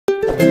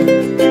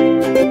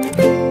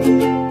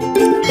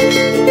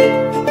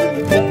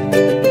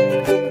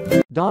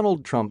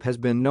Donald Trump has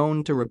been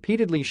known to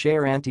repeatedly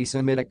share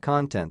anti-Semitic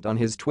content on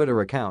his Twitter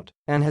account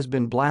and has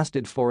been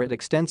blasted for it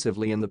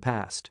extensively in the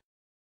past.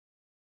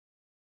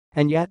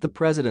 And yet the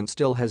president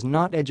still has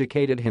not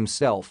educated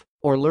himself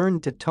or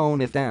learned to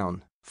tone it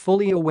down,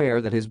 fully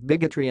aware that his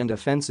bigotry and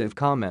offensive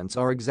comments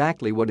are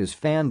exactly what his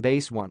fan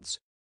base wants.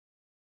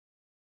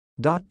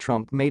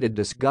 Trump made a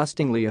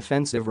disgustingly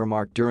offensive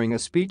remark during a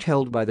speech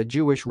held by the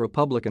Jewish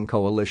Republican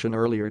coalition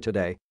earlier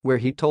today, where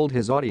he told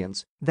his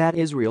audience that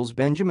Israel's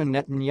Benjamin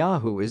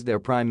Netanyahu is their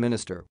prime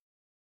minister.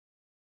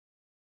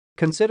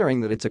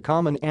 Considering that it's a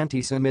common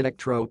anti-Semitic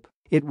trope,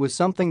 it was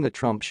something that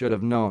Trump should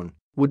have known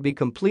would be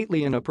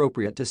completely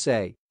inappropriate to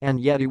say, and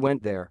yet he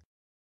went there.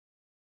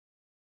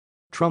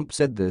 Trump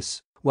said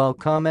this while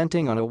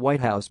commenting on a White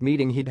House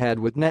meeting he'd had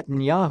with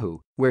Netanyahu,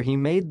 where he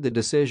made the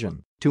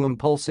decision to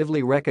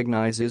impulsively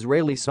recognize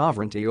Israeli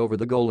sovereignty over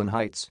the Golan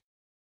Heights.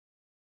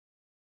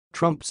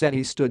 Trump said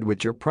he stood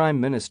with your prime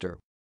minister.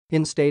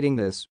 In stating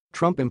this,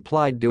 Trump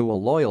implied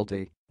dual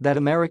loyalty, that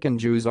American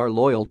Jews are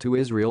loyal to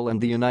Israel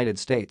and the United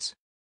States.